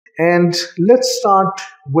And let's start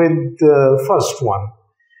with the first one.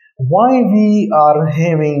 Why we are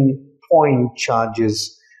having point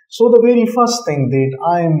charges? So the very first thing that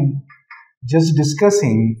I'm just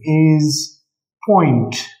discussing is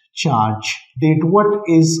point charge. That what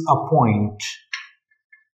is a point?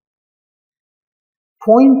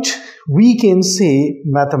 Point, we can say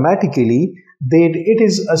mathematically that it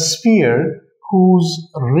is a sphere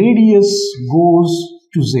whose radius goes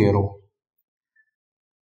to 0.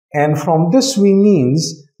 And from this we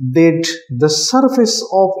means that the surface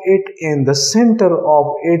of it and the center of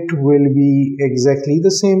it will be exactly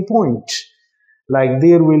the same point. Like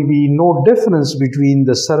there will be no difference between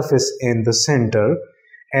the surface and the center,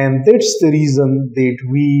 and that's the reason that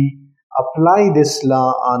we apply this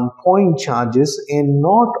law on point charges and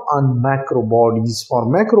not on macro bodies.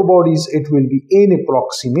 For macro bodies it will be an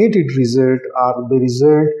approximated result or the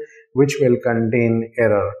result which will contain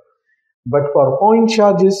error. But for point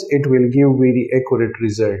charges it will give very accurate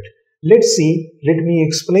result. Let's see, let me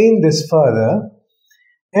explain this further.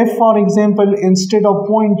 If for example instead of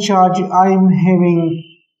point charge I am having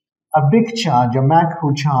a big charge, a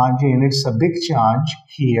macro charge, and it's a big charge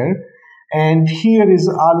here, and here is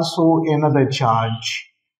also another charge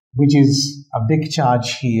which is a big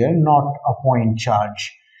charge here, not a point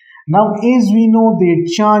charge. Now as we know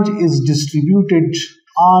the charge is distributed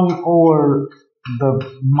all over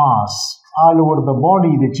the mass, all over the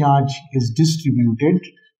body the charge is distributed.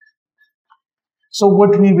 So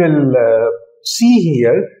what we will see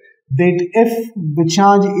here, that if the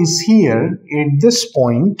charge is here at this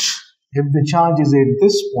point, if the charge is at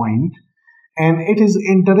this point and it is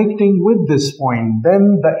interacting with this point,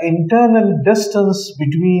 then the internal distance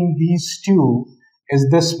between these two is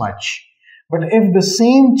this much. But if the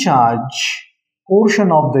same charge,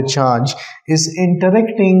 portion of the charge is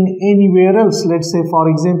interacting anywhere else, let's say for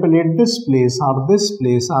example at this place or this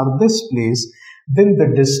place or this place, then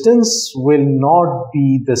the distance will not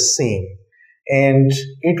be the same and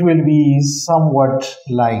it will be somewhat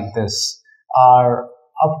like this or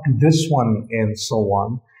up to this one and so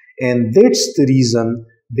on. And that's the reason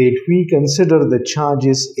that we consider the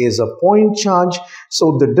charges as a point charge.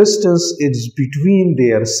 So the distance is between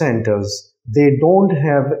their centers. They don't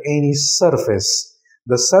have any surface.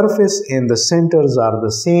 The surface and the centers are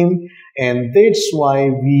the same, and that's why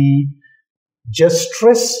we just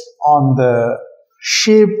stress on the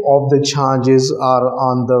shape of the charges or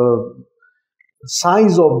on the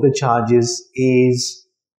size of the charges is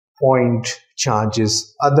point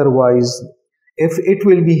charges. Otherwise, if it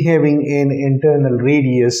will be having an internal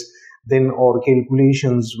radius, then our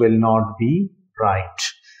calculations will not be right.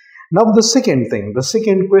 Now the second thing, the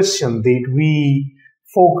second question that we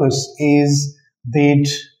focus is that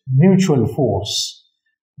mutual force.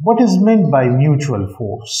 What is meant by mutual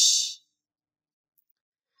force?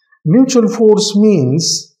 Mutual force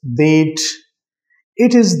means that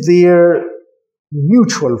it is their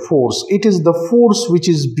mutual force. It is the force which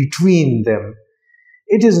is between them.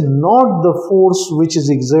 It is not the force which is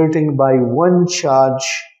exerting by one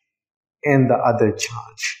charge and the other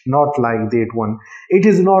charge. Not like that one. It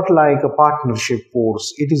is not like a partnership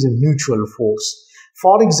force. It is a mutual force.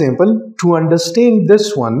 For example, to understand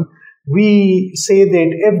this one, we say that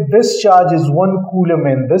if this charge is 1 Coulomb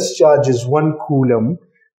and this charge is 1 Coulomb,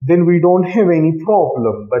 then we don't have any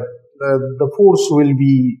problem. But the force will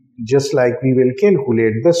be just like we will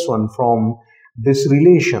calculate this one from this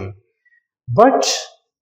relation. But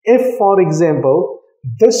if, for example,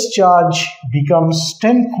 this charge becomes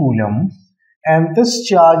 10 Coulomb and this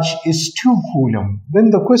charge is 2 Coulomb, then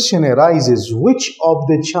the question arises, which of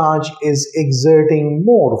the charge is exerting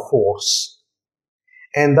more force?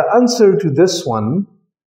 And the answer to this one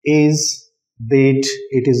is that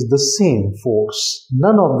it is the same force.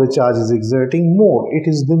 None of the charge is exerting more. It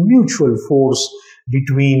is the mutual force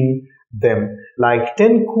between them. Like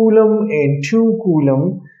 10 Coulomb and 2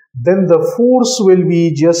 Coulomb, then the force will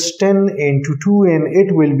be just 10 into 2 and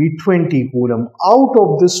it will be 20 Coulomb. Out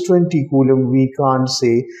of this 20 Coulomb, we can't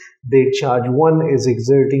say that charge 1 is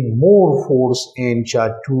exerting more force and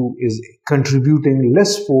charge 2 is contributing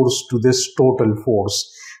less force to this total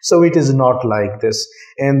force. So it is not like this.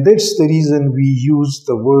 And that's the reason we use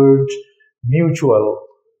the word mutual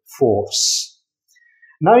force.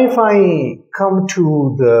 Now if I come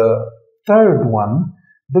to the third one,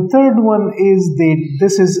 the third one is that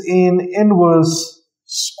this is an inverse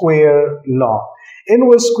square law.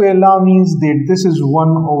 Inverse square law means that this is 1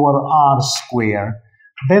 over r square.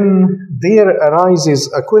 Then there arises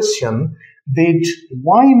a question that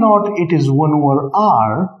why not it is 1 over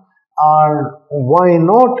r, or why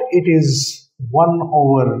not it is 1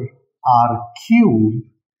 over r cube,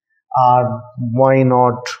 r y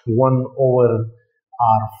naught 1 over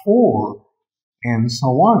r4 and so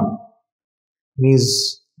on.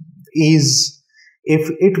 Means is if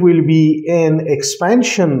it will be an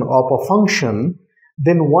expansion of a function,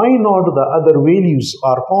 then why not the other values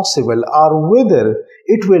are possible, or whether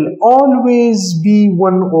it will always be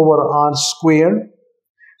 1 over r squared?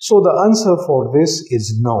 So the answer for this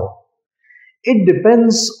is no. It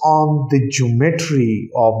depends on the geometry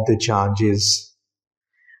of the charges,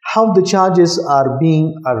 how the charges are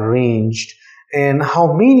being arranged, and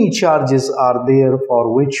how many charges are there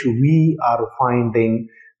for which we are finding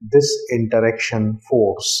this interaction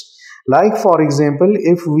force. Like for example,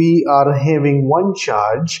 if we are having one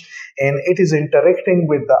charge and it is interacting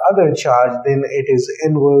with the other charge, then it is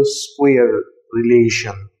inverse square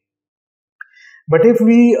relation. But if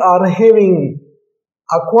we are having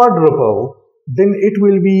a quadruple, then it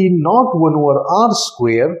will be not 1 over r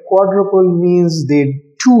square. Quadruple means the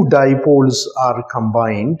two dipoles are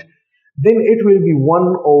combined. Then it will be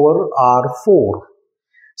 1 over r4.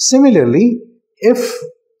 Similarly, if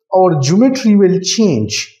our geometry will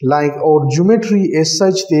change, like our geometry is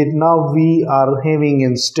such that now we are having,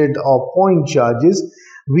 instead of point charges,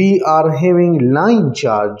 we are having line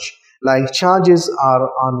charge, like charges are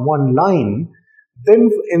on one line,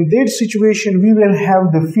 then in that situation we will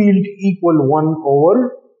have the field equal 1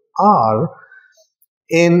 over r.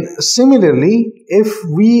 And similarly, if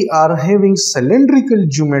we are having cylindrical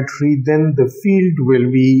geometry, then the field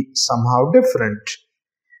will be somehow different.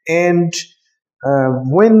 And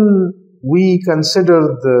when we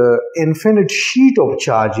consider the infinite sheet of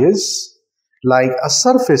charges, like a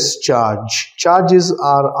surface charge, charges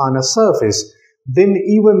are on a surface, then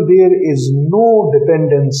even there is no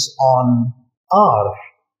dependence on r.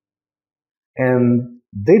 And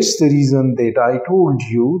that's the reason that I told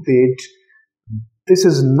you that this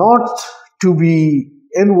is not to be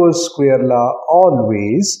inverse square law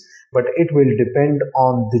always, but it will depend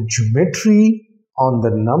on the geometry, on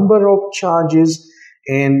the number of charges,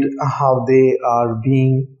 and how they are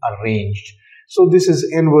being arranged. So this is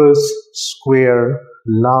inverse square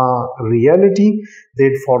law reality,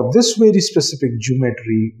 that for this very specific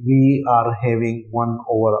geometry we are having 1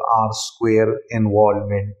 over r square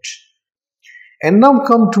involvement. And now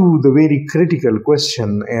come to the very critical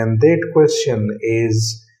question, and that question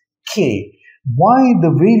is k. Why the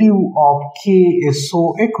value of k is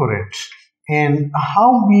so accurate, and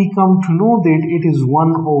how we come to know that it is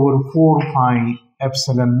 1 over 4 pi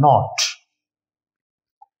epsilon naught.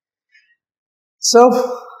 So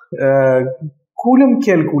Coulomb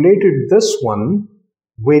calculated this one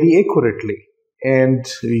very accurately, and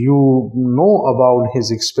you know about his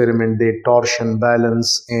experiment, the torsion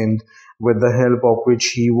balance, and with the help of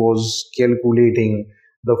which he was calculating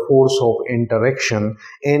the force of interaction.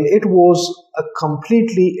 And it was a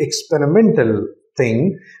completely experimental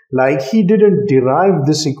thing, like he didn't derive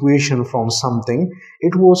this equation from something.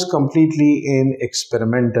 It was completely an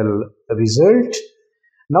experimental result.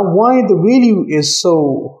 Now, why the value is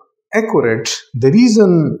so accurate? The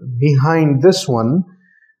reason behind this one,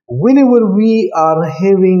 whenever we are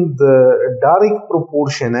having the direct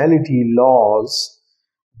proportionality laws,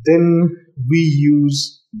 then we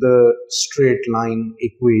use the straight line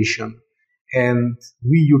equation and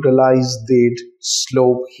we utilize that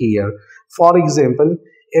slope here. For example,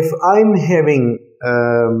 if I'm having,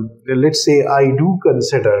 let's say I do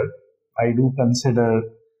consider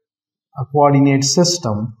a coordinate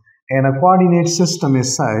system, and a coordinate system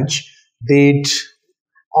is such that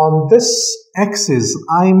on this axis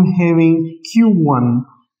I'm having q1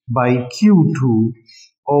 by q2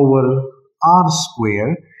 over r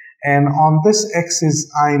square, and on this axis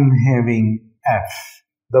I'm having F,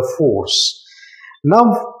 the force.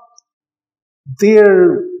 Now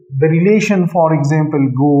the relation, for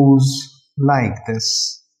example, goes like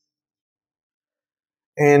this.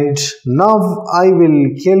 And now I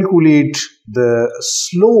will calculate the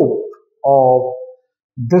slope of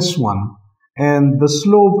this one, and the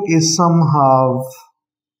slope is somehow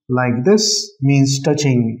like this, means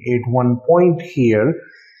touching at one point here.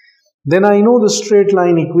 Then I know the straight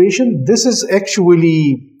line equation. This is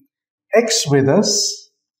actually x with us,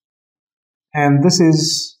 and this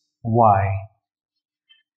is y.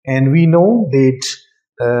 And we know that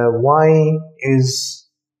y is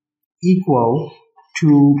equal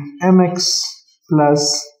to mx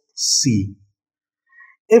plus c.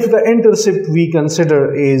 If the intercept we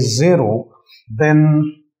consider is 0,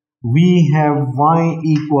 then we have y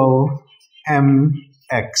equal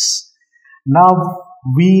mx. Now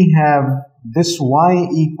we have this y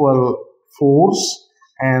equal force,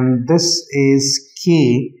 and this is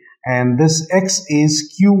k, and this x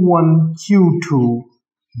is q1, q2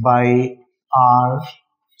 by r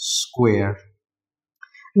square.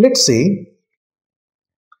 Let's say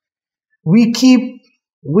we keep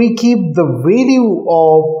the value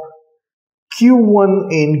of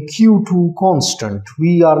Q1 and Q2 constant.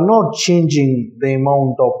 We are not changing the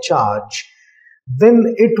amount of charge. Then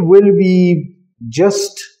it will be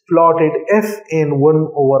just plotted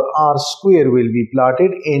Fn1 over r square will be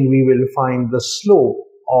plotted, and we will find the slope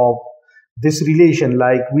of this relation.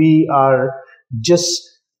 Like we are just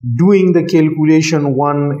doing the calculation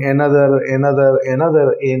one another,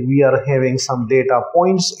 and we are having some data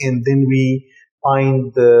points, and then we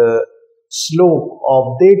find the slope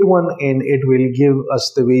of that one, and it will give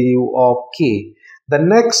us the value of k. The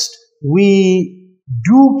next, we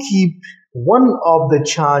do keep one of the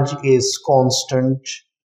charge is constant,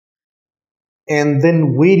 and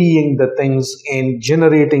then varying the things and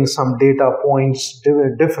generating some data points,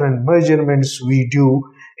 different measurements we do,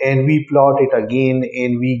 and we plot it again,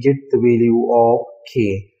 and we get the value of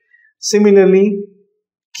k. Similarly,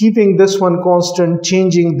 keeping this one constant,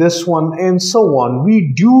 changing this one, and so on.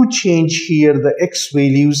 We do change here the x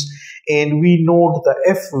values, and we note the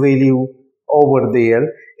f value over there,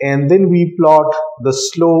 and then we plot the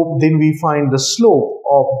slope, then we find the slope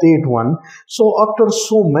of that one. So after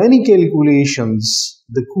so many calculations,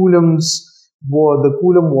 the Coulomb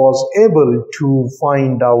was able to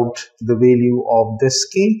find out the value of this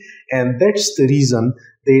k, and that's the reason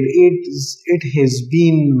that it has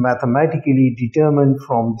been mathematically determined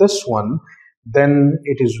from this one. Then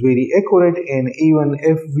it is very accurate, and even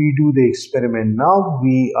if we do the experiment now,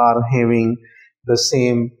 we are having the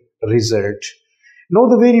same result. Now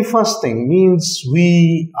the very first thing means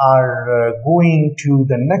we are going to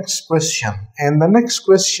the next question, and the next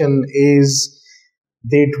question is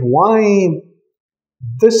that why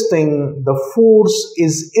this thing, the force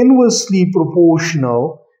is inversely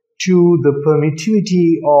proportional to the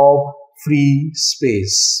permittivity of free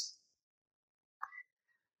space.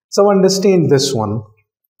 So understand this one,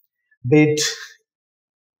 that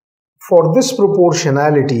for this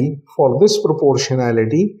proportionality,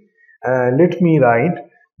 let me write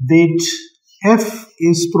that F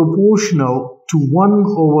is proportional to 1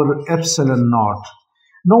 over epsilon naught.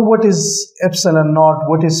 Now what is epsilon naught?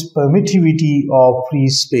 What is permittivity of free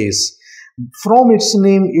space? From its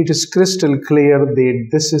name, it is crystal clear that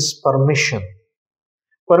this is permission.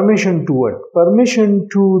 Permission to what? Permission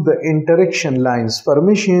to the interaction lines,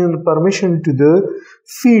 permission to the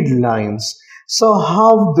field lines. So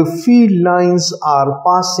how the field lines are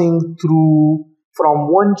passing through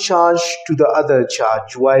from one charge to the other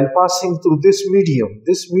charge while passing through this medium.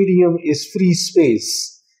 This medium is free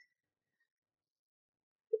space.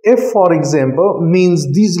 If, for example,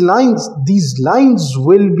 means these lines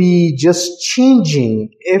will be just changing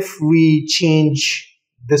if we change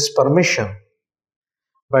this permission.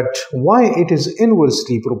 But why it is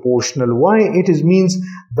inversely proportional? Why it is means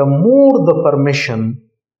the more the permission,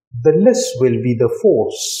 the less will be the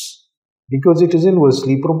force, because it is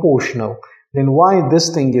inversely proportional. Then why this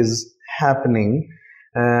thing is happening?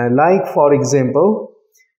 Like for example,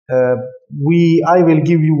 I will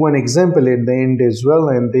give you one example at the end as well,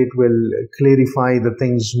 and it will clarify the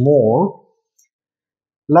things more.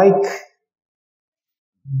 Like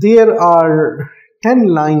there are 10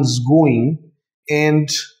 lines going, and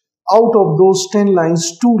out of those 10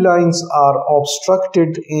 lines, 2 lines are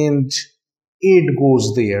obstructed and 8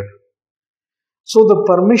 goes there. So the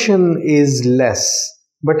permission is less.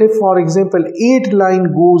 But if, for example, 8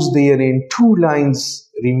 line goes there and 2 lines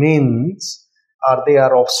remains, or they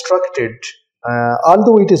are obstructed,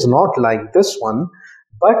 although it is not like this one,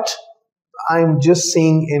 but I'm just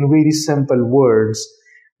saying in very simple words,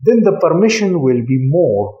 then the permission will be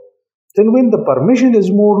more. Then when the permission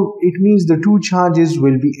is more, it means the two charges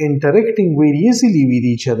will be interacting very easily with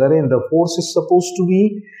each other, and the force is supposed to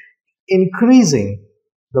be increasing.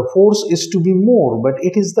 The force is to be more, but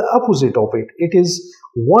it is the opposite of it. It is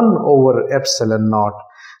 1 over epsilon naught.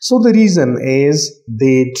 So the reason is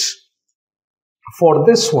that for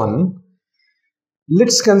this one,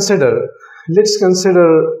 let's consider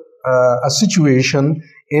a situation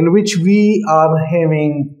in which we are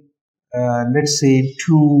having, let's say,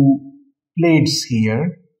 2 plates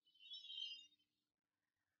here.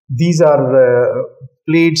 These are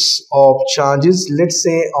plates of charges. Let's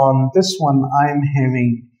say on this one I am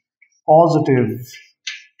having positive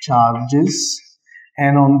charges,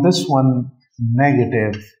 and on this one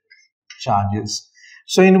negative charges.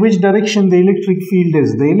 So in which direction the electric field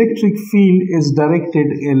is? The electric field is directed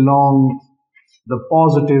along the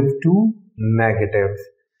positive to negative.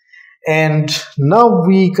 And now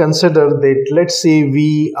we consider that, let's say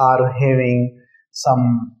we are having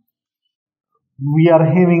some we are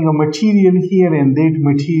having a material here, and that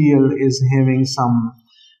material is having some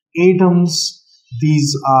atoms.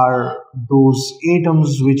 These are those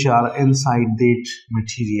atoms which are inside that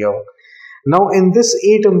material. Now in this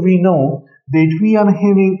atom we know that we are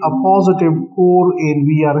having a positive core and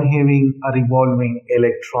we are having a revolving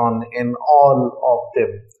electron in all of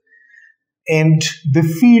them. And the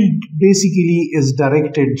field basically is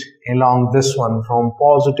directed along this one from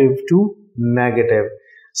positive to negative.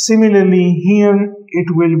 Similarly here it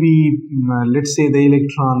will be, let's say the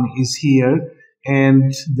electron is here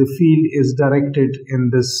and the field is directed in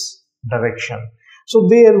this direction. So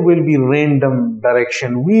there will be random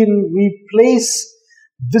direction. When we place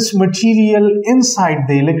this material inside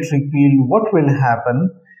the electric field, what will happen?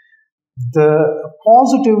 The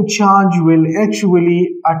positive charge will actually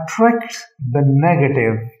attract the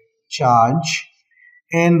negative charge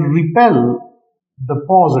and repel the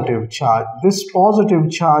positive charge. This positive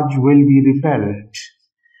charge will be repelled,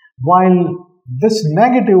 while this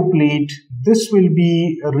negative plate, this will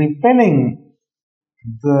be repelling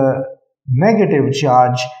the negative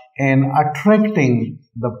charge and attracting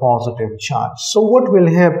the positive charge. So what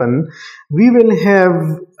will happen? We will have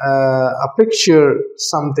a picture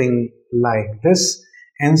something like this.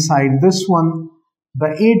 Inside this one,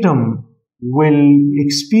 the atom will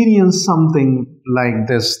experience something like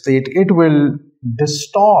this, that it will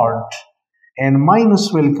distort, and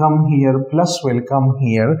minus will come here, plus will come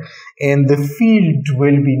here, and the field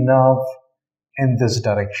will be now in this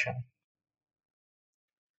direction.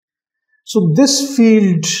 So this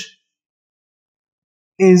field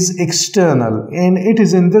is external and it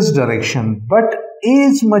is in this direction, but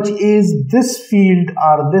as much as this field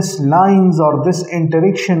or this lines or this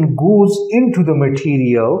interaction goes into the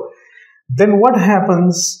material, then what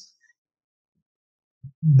happens?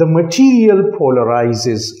 The material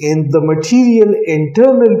polarizes and the material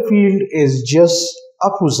internal field is just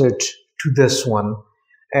opposite to this one,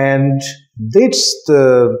 and that's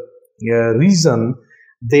the reason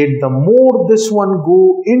that the more this one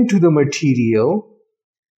go into the material,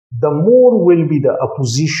 the more will be the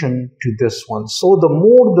opposition to this one. So the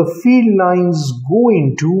more the field lines go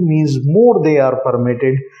into, means more they are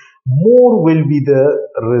permitted, more will be the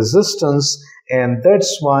resistance, and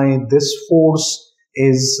that's why this force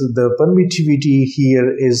is, the permittivity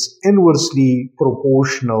here is inversely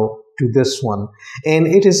proportional to this one, and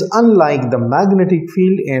it is unlike the magnetic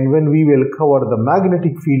field. And when we will cover the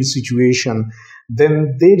magnetic field situation,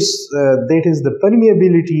 then that is the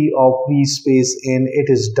permeability of free space, and it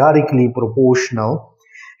is directly proportional,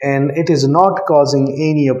 and it is not causing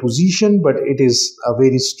any opposition, but it is a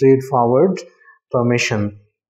very straightforward permission.